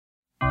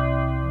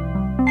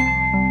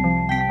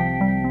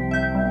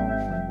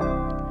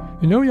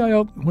You know,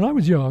 Yael, when I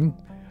was young,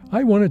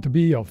 I wanted to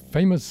be a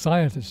famous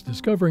scientist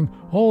discovering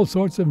all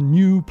sorts of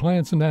new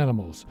plants and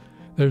animals.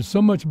 There's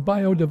so much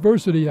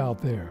biodiversity out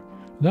there.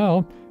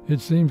 Now, it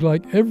seems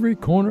like every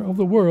corner of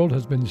the world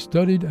has been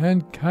studied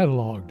and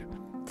cataloged.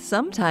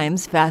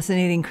 Sometimes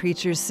fascinating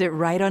creatures sit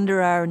right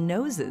under our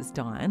noses,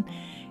 Don.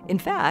 In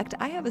fact,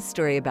 I have a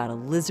story about a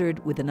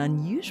lizard with an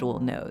unusual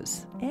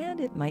nose,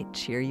 and it might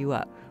cheer you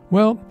up.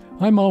 Well,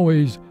 I'm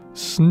always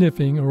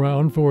sniffing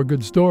around for a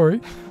good story.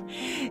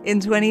 In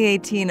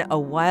 2018, a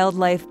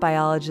wildlife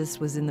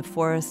biologist was in the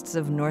forests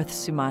of North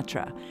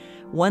Sumatra.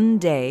 One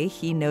day,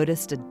 he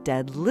noticed a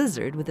dead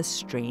lizard with a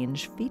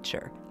strange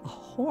feature, a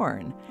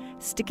horn,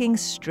 sticking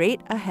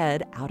straight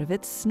ahead out of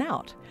its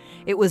snout.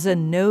 It was a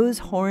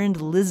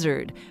nose-horned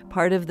lizard,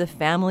 part of the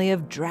family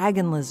of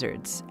dragon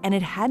lizards, and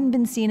it hadn't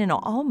been seen in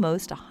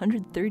almost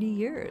 130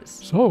 years.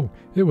 So,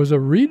 it was a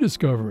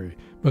rediscovery,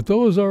 but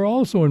those are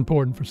also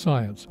important for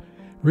science.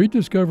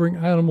 Rediscovering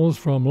animals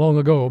from long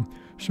ago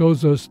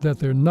shows us that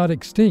they're not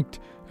extinct,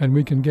 and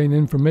we can gain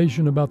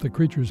information about the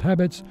creature's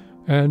habits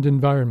and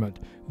environment.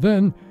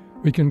 Then,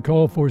 we can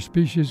call for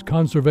species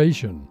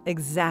conservation.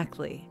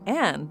 Exactly.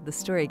 And the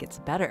story gets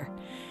better.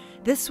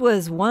 This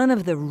was one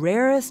of the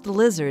rarest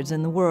lizards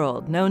in the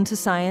world, known to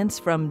science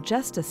from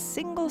just a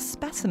single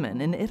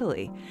specimen in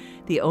Italy,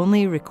 the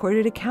only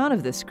recorded account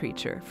of this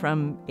creature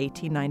from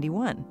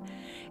 1891.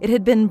 It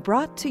had been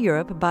brought to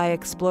Europe by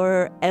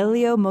explorer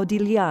Elio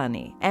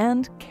Modigliani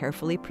and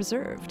carefully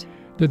preserved.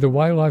 Did the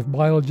wildlife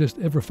biologist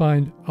ever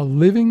find a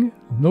living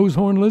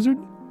nose-horn lizard?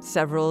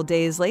 Several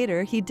days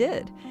later, he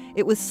did.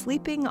 It was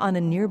sleeping on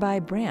a nearby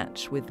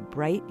branch with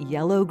bright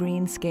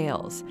yellow-green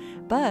scales.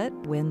 But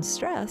when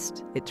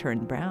stressed, it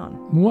turned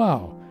brown.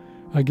 Wow!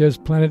 I guess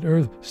planet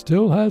Earth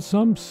still has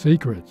some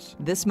secrets.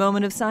 This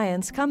Moment of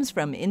Science comes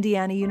from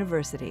Indiana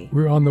University.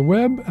 We're on the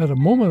web at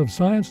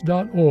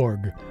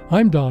amomentofscience.org.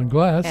 I'm Don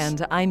Glass.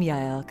 And I'm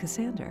Yael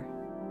Cassander.